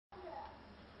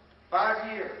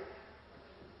5 years,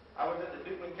 I was at the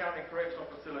Duplin County Correctional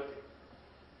Facility.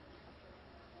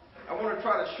 I want to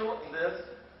try to shorten this.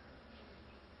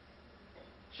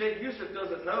 Sheikh Yusuf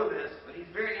doesn't know this, but he's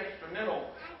very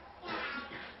instrumental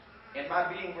in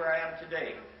my being where I am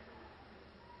today.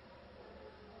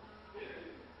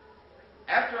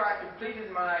 After I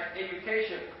completed my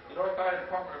education, the North Carolina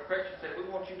Department of Corrections said, we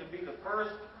want you to be the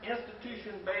first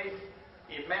institution-based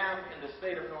imam in the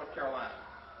state of North Carolina.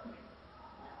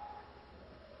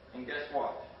 And guess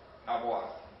what? I was.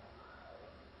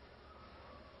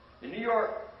 The New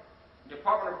York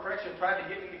Department of Correction tried to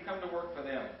get me to come to work for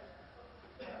them.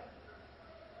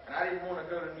 And I didn't want to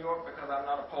go to New York because I'm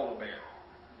not a polar bear.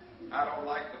 I don't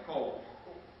like the cold.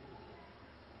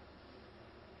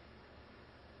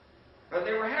 But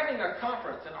they were having a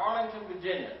conference in Arlington,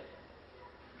 Virginia.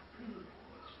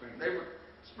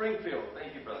 Springfield,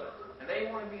 thank you, brother. And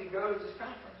they wanted me to go to this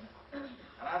conference.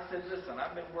 And I said, listen,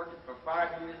 I've been working for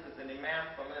 5 years as an imam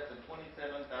for less than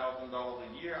 $27,000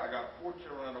 a year. I got 4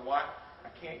 children and a wife. I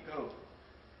can't go.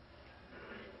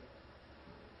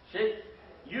 Sheikh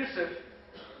Yusuf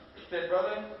said,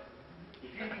 brother,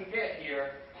 if you can get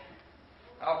here,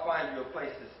 I'll find you a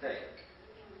place to stay.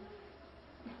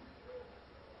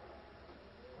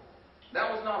 That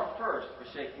was not a first for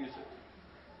Sheikh Yusuf.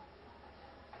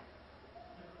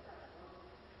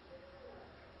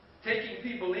 Taking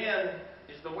people in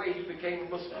is the way he became a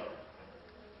Muslim.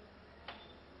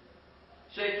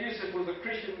 Sheikh Yusuf was a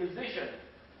Christian musician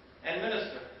and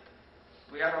minister.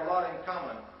 We had a lot in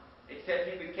common, except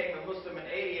he became a Muslim in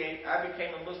 88, I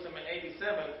became a Muslim in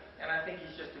 87, and I think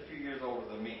he's just a few years older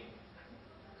than me.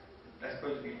 That's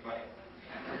supposed to be funny.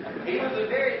 He was a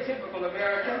very typical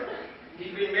American.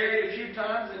 He'd been married a few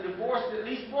times and divorced at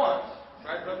least once.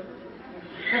 Right, brother?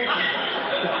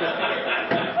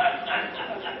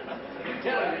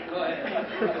 Tell me, go ahead.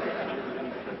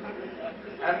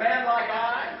 A man like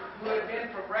I, who had been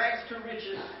from rags to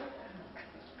riches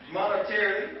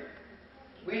monetarily,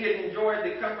 we had enjoyed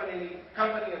the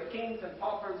company of kings and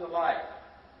paupers alike.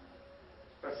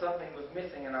 But something was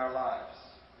missing in our lives.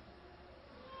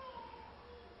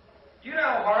 Do you know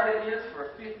how hard it is for a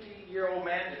 50-year-old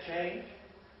man to change?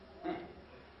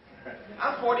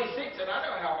 I'm 46 and I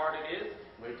know how hard it is.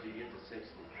 Wait till you get to 60.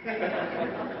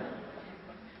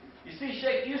 You see,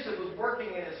 Sheikh Yusuf was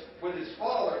working with his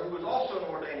father, who was also an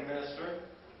ordained minister,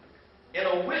 in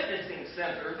a witnessing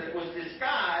center that was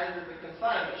disguised as a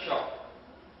consignment shop.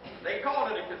 They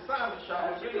called it a consignment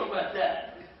shop. What do you know about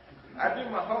that? I do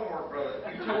my homework, brother.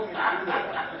 You told me to do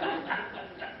that.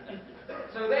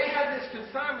 So they had this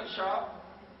consignment shop,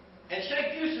 and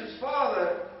Sheikh Yusuf's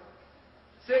father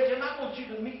said, Jim, I want you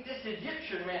to meet this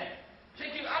Egyptian man.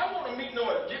 Sheikh Yusuf, I don't want to meet no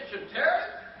Egyptian terrorist.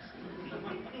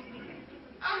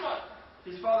 I'm not.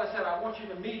 His father said, I want you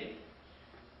to meet him.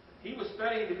 He was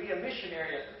studying to be a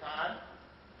missionary at the time.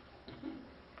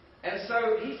 And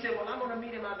so he said, well, I'm going to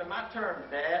meet him under my terms,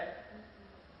 Dad.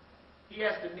 He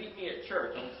has to meet me at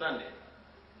church on Sunday.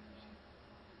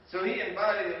 So he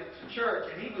invited him to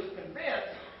church, and he was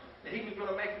convinced that he was going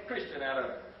to make a Christian out of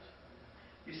him.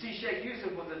 You see, Sheikh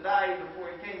Yusuf was a da'i before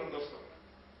he became a Muslim.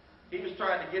 He was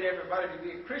trying to get everybody to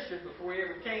be a Christian before he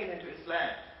ever came into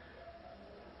Islam.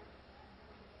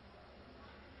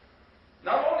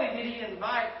 Not only did he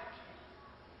invite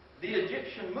the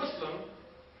Egyptian Muslim,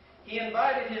 he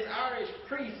invited his Irish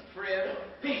priest friend,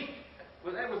 Pete.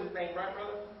 Well, that was his name, right,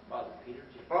 brother? Father Peter.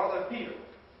 Father Peter.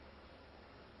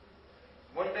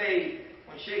 One day,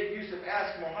 when Sheikh Yusuf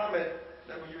asked Muhammad,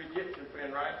 that was your Egyptian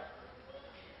friend, right?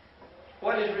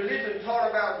 What his religion taught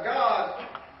about God,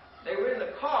 they were in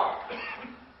the car,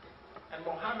 and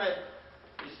Muhammad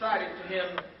recited to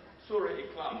him Surah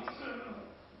Ikhlas.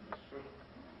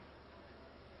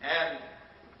 And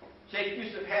Sheikh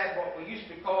Yusuf had what we used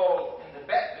to call, in the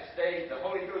Baptist days, the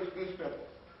Holy Ghost goosebumps.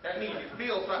 That means you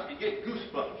feel something, you get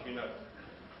goosebumps, you know.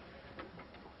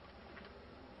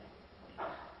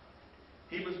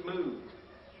 He was moved.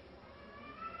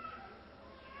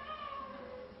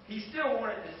 He still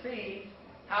wanted to see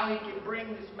how he could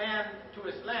bring this man to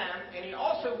Islam, and he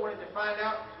also wanted to find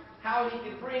out how he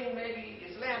could bring maybe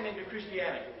Islam into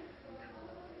Christianity.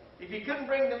 If he couldn't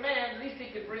bring the man, at least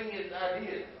he could bring his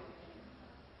ideas.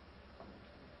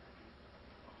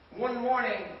 One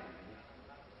morning,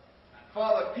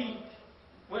 Father Pete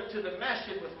went to the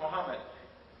masjid with Muhammad.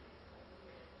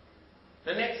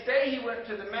 The next day he went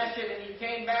to the masjid and he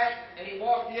came back and he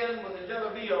walked in with a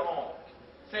jalabiyah on,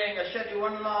 saying, Ashhadu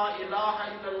an la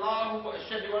ilaha illallah wa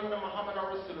ashhadu anna Muhammadan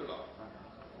Rasulullah.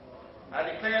 I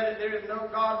declare that there is no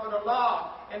God but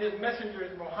Allah and His messenger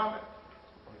is Muhammad.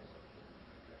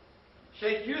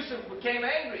 Sheikh Yusuf became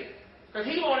angry. Because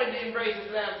he wanted to embrace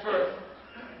Islam first.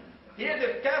 Here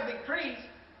the Catholic priest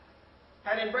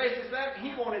had embraced Islam.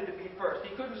 He wanted to be first.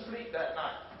 He couldn't sleep that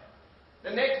night.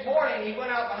 The next morning, he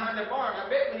went out behind the barn. I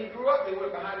bet when he grew up, he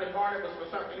went behind the barn. It was for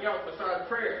something else besides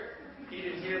prayer. He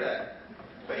didn't hear that.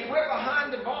 But he went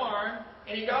behind the barn,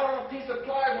 and he got on a piece of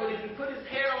plywood, and he put his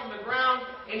head on the ground,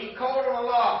 and he called on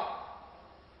Allah.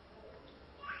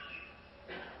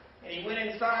 And he went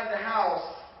inside the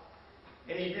house,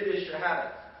 and he did his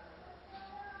shahada.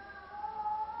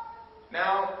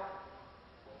 Now,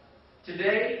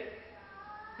 today,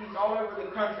 he's all over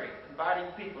the country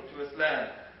inviting people to Islam.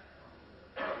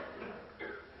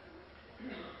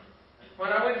 When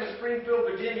I went to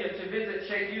Springfield, Virginia to visit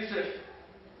Sheikh Yusuf,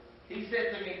 he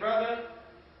said to me, brother,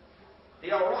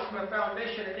 the Al-Rahmah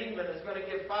Foundation in England is going to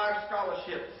give 5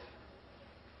 scholarships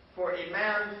for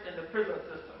imams in the prison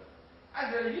system.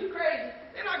 I said, are you crazy?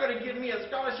 They're not going to give me a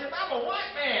scholarship. I'm a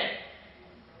white man.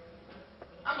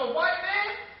 I'm a white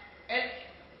man and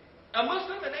a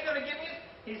Muslim, and they're going to give me a...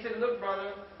 He said, look,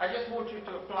 brother, I just want you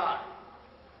to apply.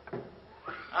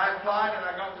 I applied and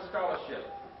I got the scholarship.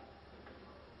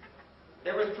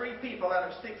 There were 3 people out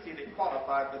of 60 that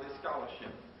qualified for this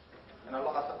scholarship. And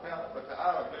Allah subhanahu wa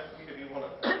ta'ala blessed me to be one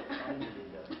of them.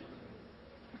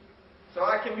 So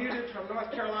I commuted from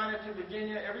North Carolina to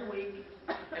Virginia every week,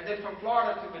 and then from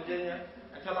Florida to Virginia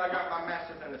until I got my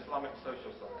master's in Islamic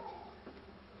social science.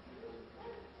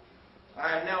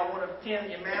 I am now one of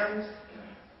 10 imams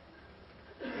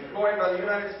employed by the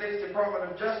United States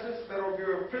Department of Justice, Federal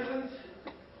Bureau of Prisons,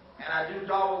 and I do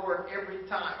dawah work every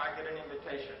time I get an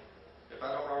invitation, if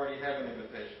I don't already have an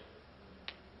invitation.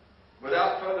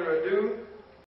 Without further ado,